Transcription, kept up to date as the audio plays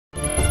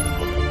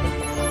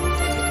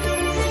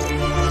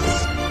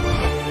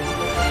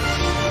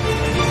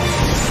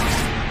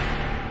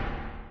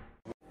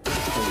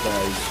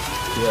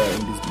here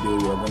in this video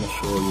we are going to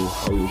show you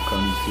how you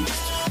can fix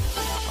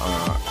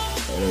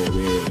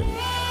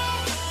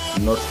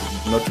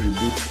not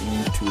reboot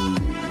into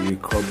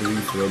recovery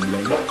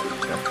problem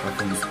that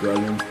happens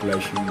while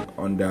flashing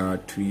under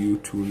Trio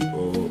tool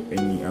or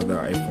any other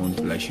iPhone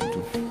flashing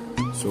tool.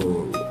 So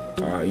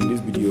in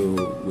this video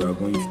we are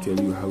going to tell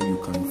you how you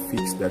can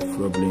fix that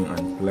problem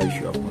and flash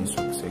your iPhone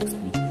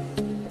successfully.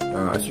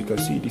 As you can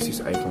see, this is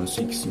iPhone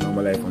 6,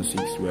 normal iPhone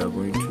 6. We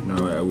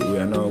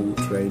are now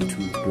trying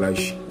to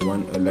flash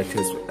one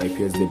latest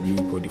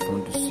IPSW for the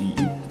phone to see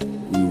if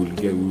we will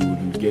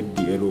get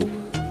the error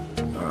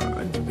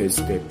at the first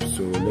step.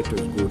 So let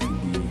us go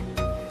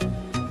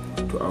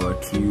to our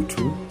Trio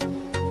tool.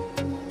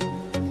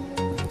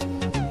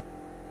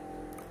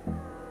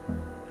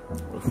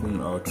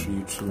 Open our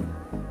Trio tool.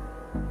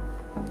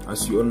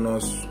 As you all know,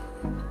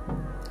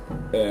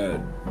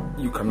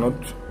 you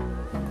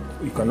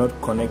cannot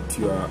connect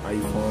your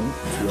iPhone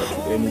to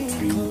any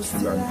Trio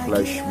tool and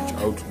flash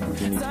without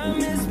booting it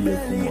into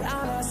DFU mode.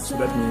 So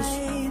that means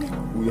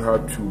we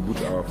have to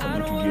boot our phone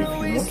into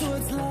DFU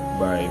mode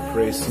by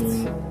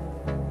pressing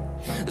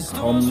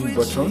home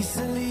button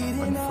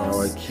and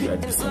power key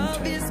at the same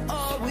time.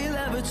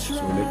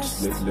 So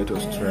let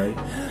us try it.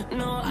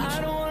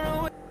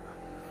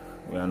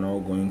 We are now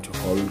going to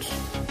hold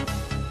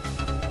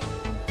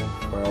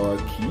power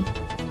key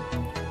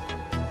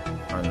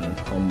and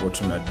home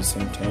button at the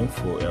same time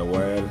for a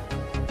while.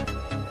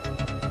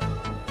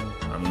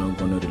 I'm not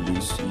gonna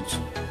release it.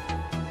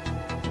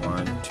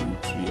 1, 2,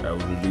 3. I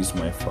will release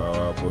my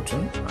power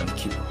button and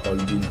keep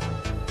holding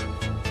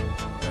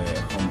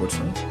home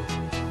button.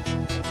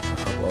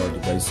 Have our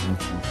device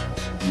into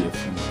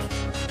DFU mode.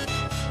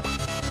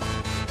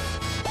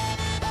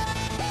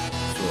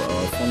 So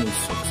our phone is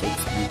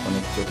successfully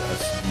connected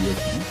as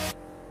DFU.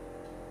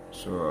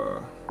 So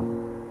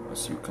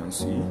as you can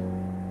see,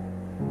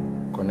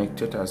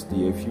 connected as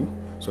DFU.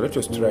 So let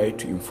us try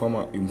to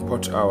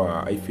import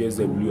our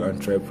IPSW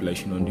and try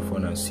flashing on the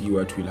phone and see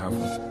what will happen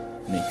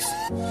next.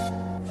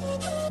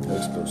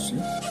 Let's go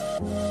see.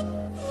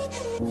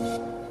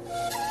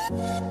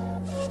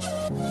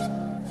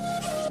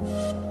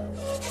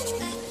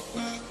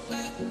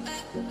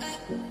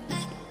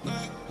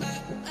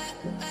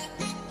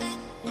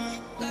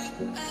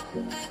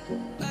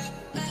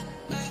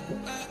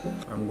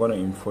 I'm gonna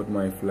import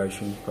my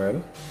flashing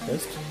file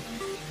first.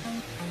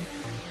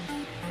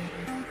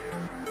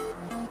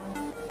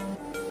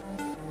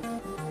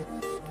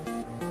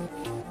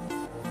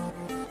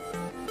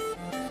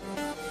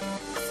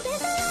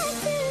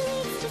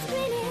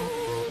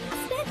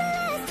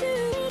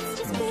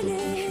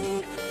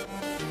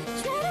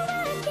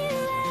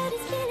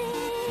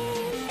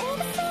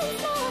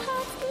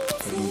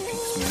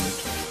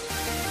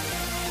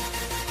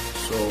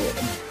 So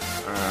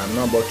I'm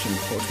now about to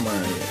import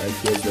my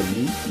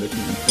IPSW. Let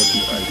me import the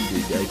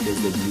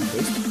IPSW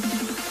first.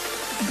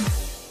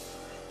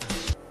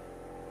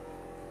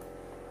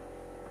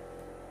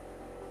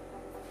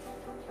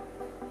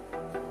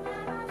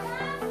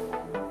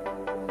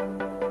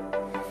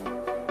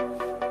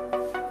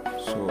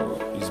 So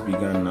it's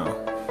begun now.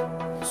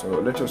 So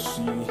let us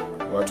see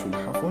what will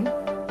happen.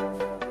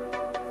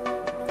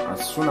 As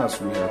soon as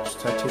we have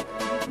started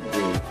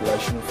the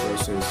flashing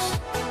process,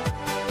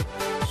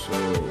 so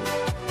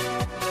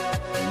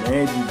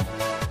maybe you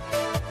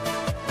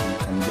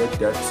can get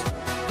that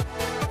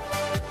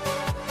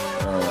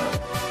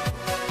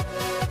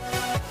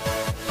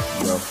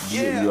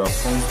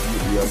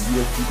your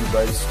DFU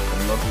device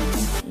cannot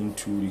reboot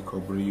into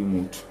recovery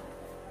mode.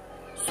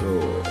 So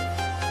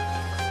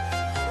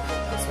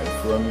as I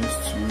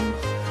promised you,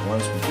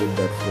 once we get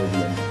that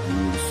problem, we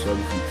will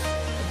solve it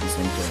at the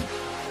same time.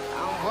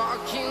 I'm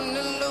walking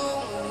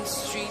alone, the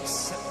streets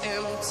are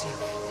empty.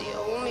 The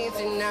only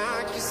thing I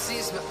can see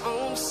is my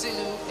own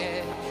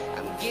silhouette.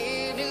 I'm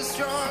getting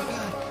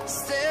stronger,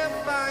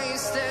 step by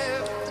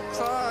step. The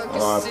clock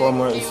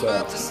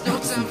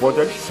is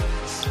important.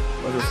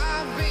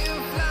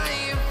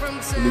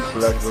 Click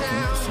flash button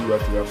to see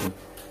what will happen.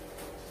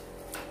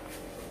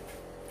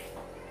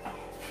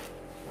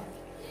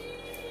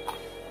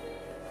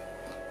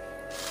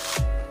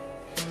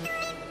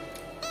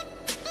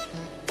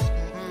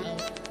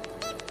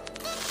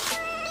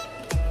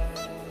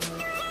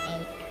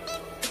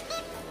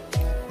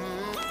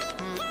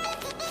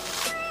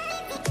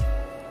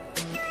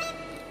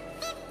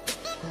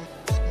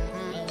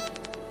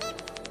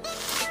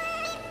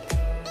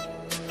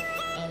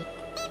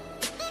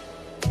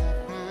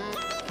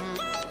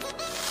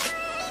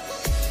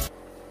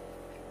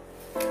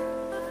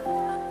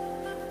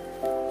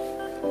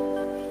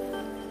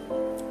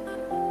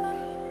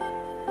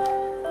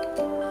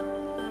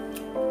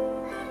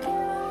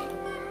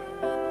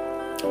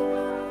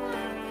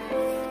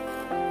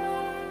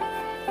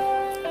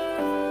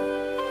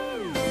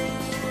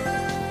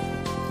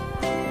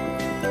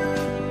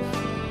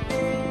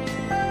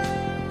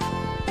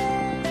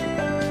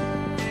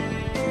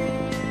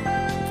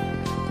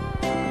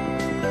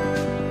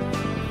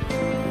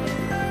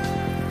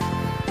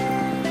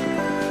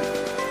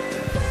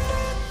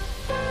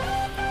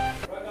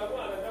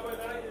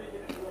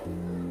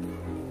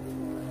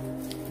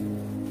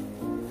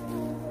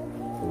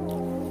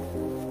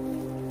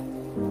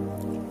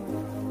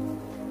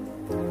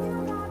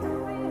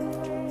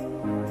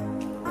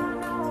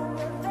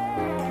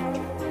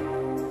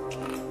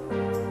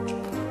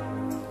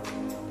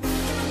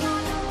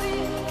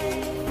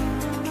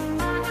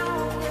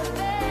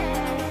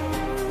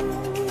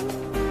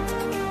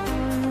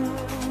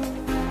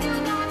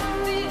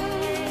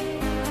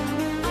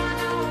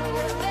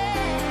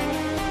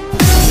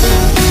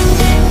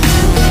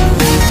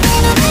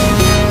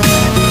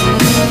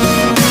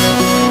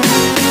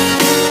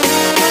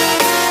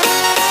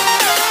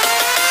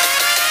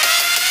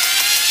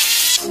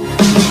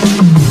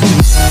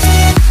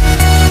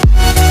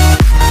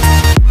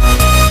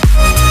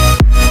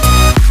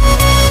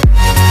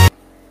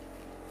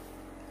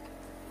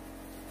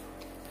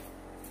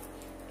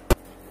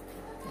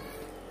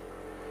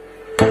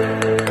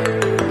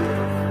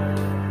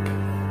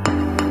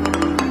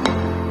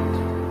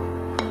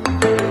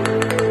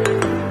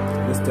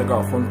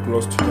 our phone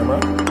close to camera.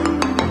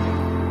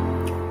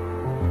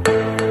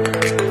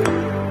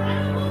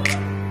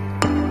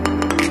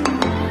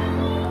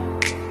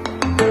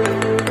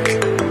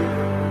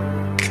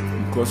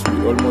 Because we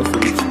almost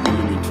reached the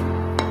limit.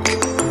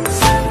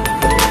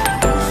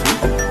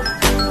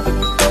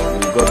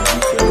 We got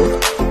this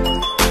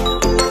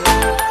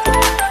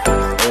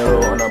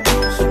error on a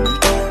big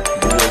switch.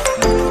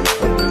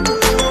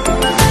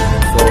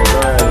 So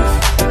guys,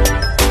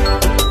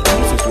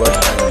 this is what I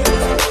mean.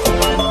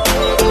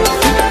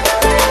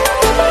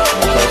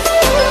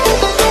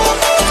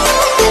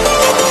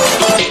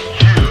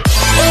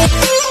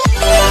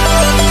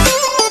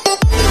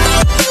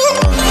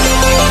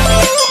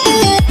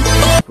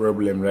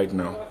 Problem right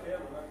now.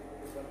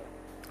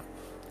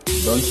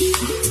 Don't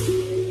skip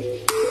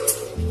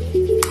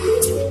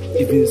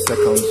even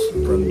seconds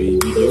from the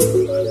video.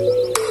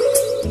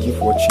 Keep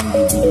watching the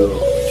video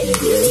till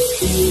the end.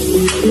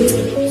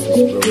 This is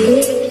problem.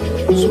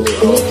 So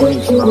our phone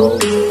is now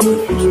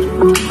refused to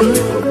go to the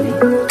recovery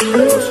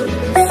because of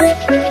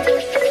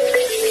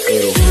this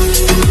error.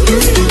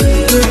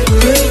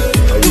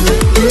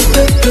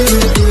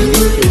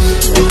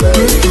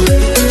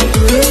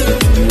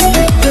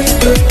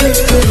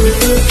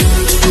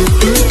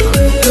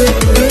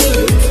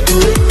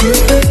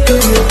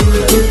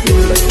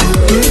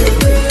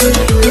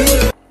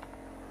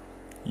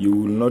 You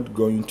will not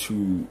going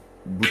to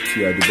boot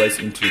your device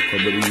into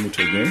recovery mode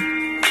again.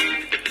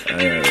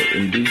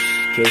 In this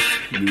case,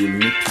 you will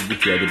need to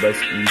boot your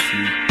device into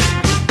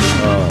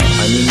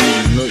you're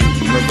not going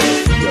to reboot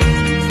your device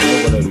into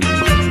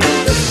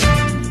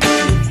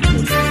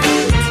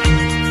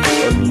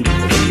only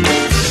recovery mode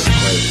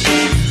requires this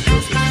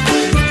process, this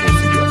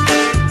procedure.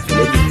 So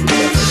let me put my phone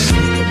into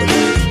recovery mode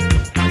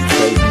and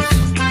try this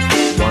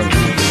once.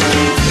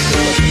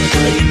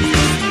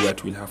 See what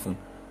will happen.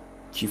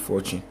 Keep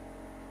watching.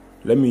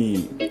 Let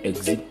me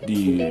exit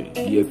the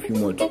DFU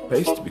mode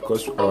paste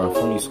because our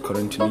phone is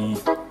currently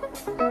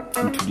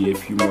into the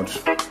DFU mode.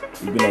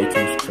 Even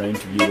iTunes trying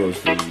to give us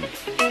the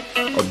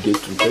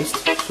update request,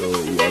 so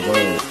we are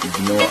going to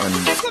ignore and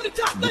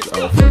boot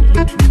our phone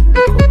into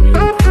recovery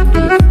mode.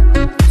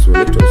 So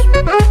let us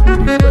do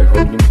this by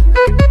holding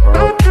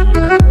power key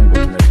and home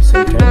button at the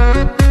same time.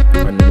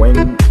 And when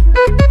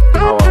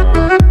our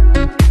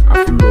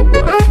Apple logo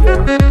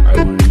appears, I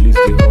will release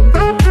the home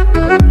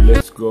key.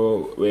 Let's go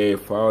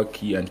power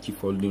key and keep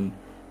holding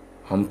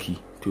home key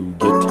to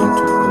get into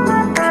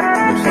recovery mode.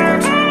 Let's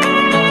start.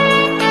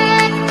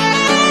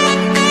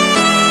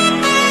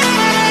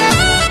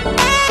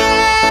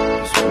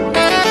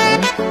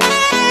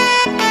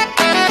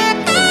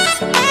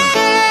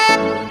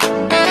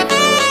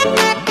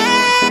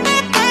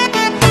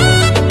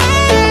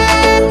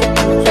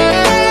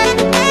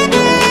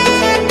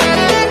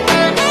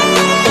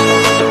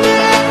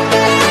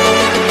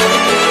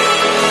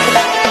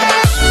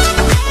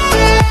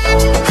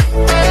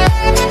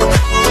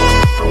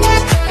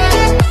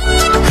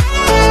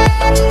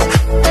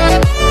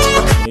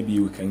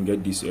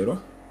 This error.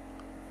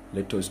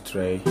 Let us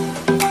try.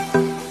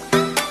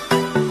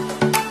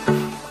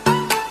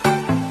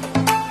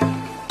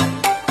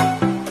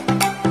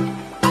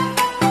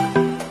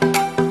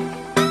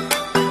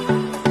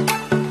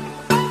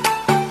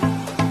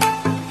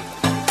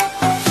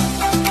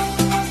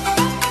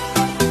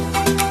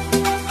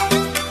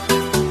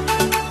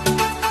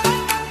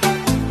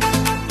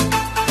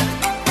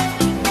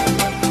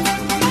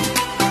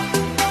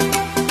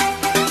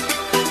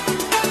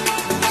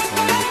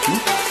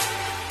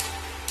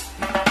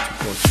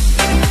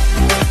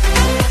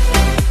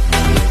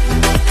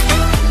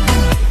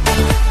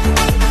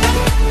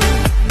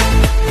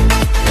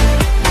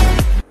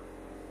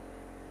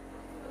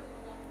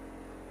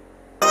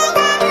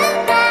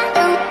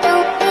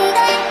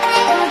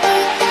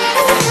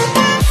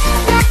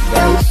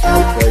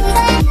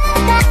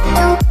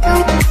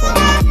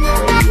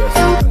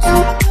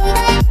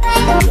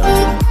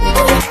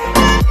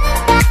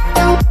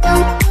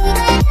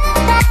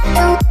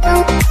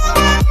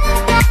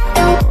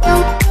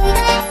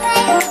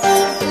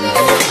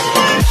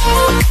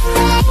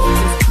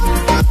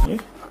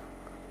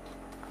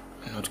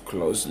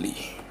 Closely.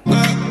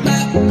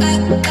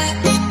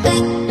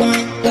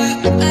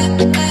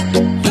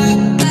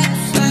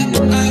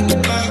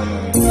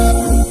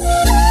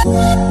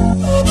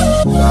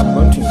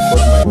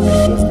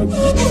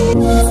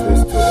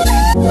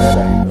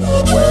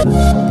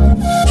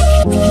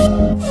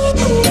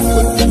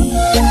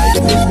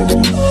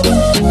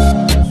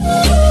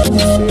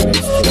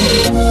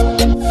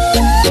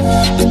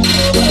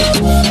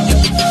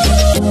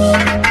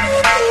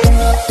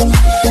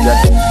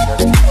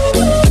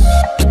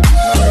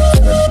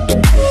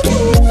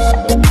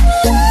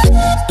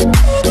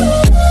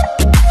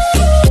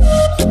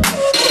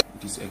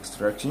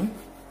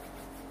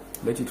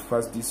 Let it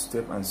pass this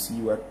step and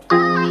see what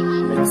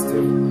next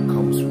step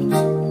comes with.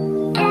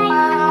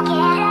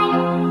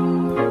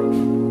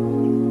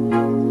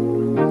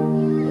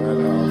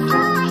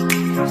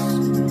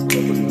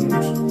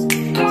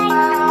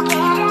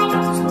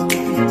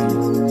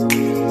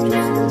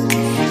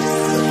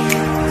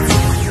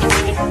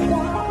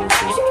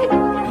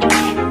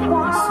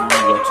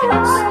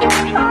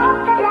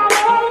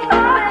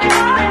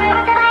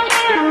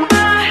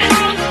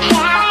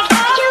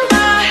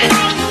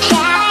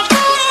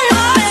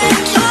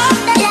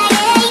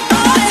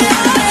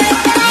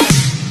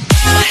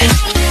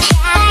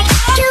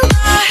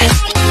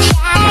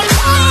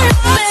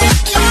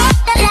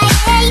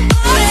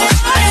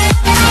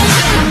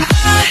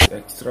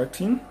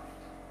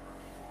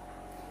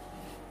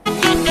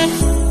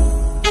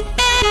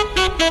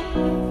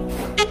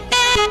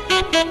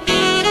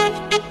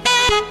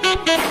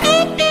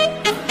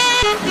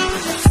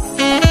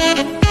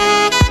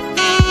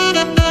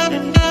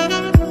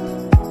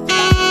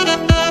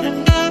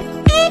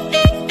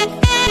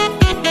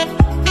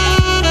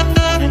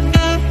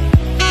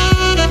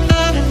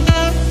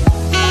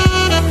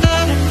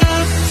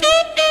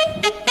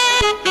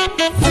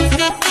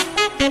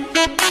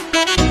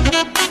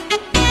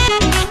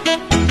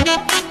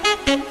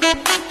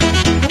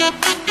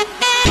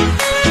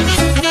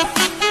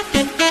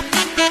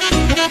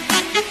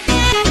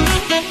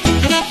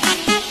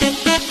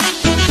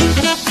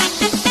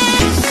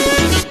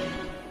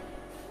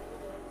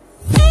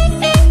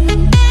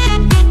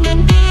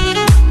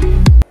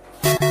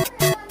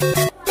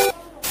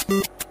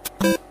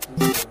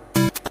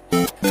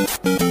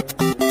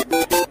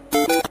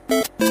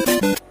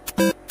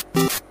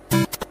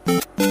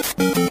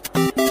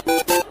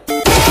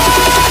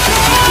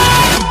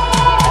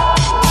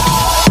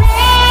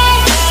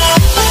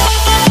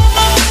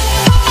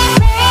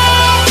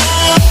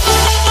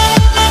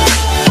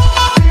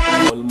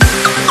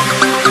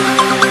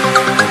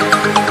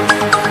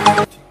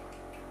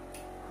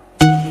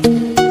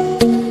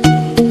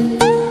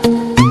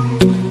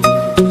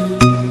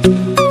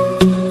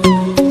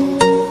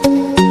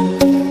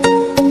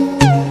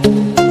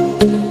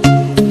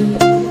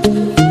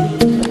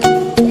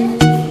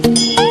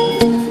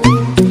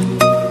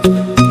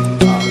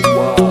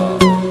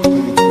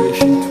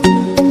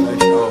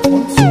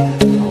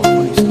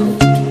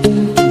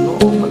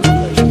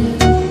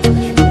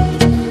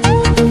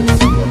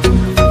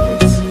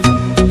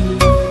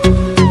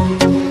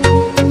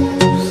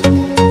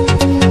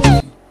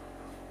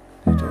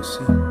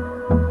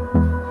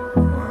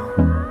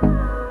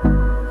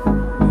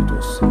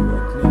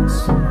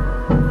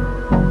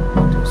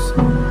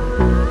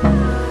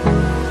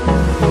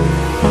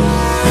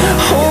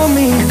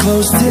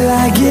 close till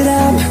I get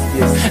up.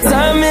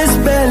 Time is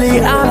barely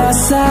on our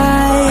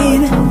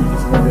side.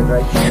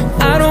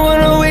 I don't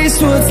wanna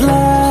waste what's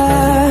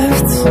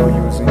left.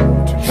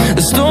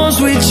 The storms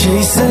we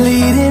chase are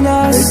leading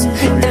us,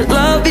 and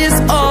love is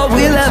all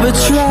we'll ever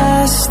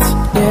trust.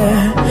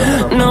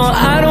 Yeah, no,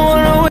 I don't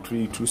wanna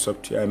wait. Too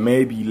subtle.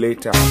 Maybe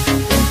later when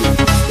they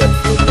fix that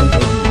problem,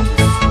 maybe it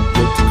is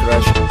going to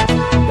crash.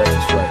 That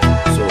is why.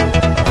 So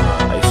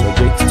I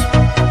suggest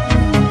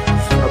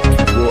you have to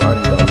go and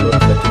download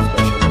that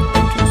version of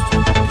iTunes to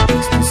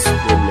fix this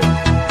problem.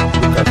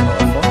 Look at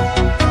our phone,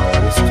 our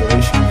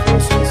restoration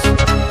process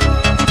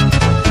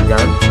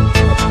began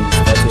after we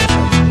started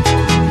from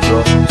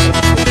your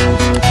subscription.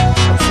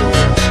 So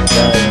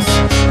guys,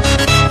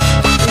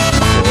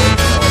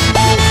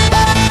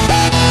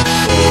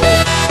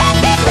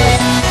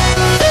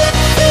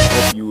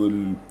 you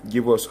will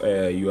give us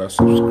your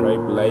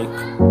subscribe, like,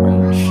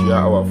 and share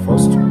our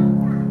post.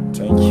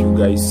 Thank you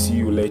guys. See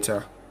you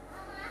later.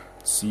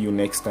 See you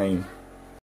next time.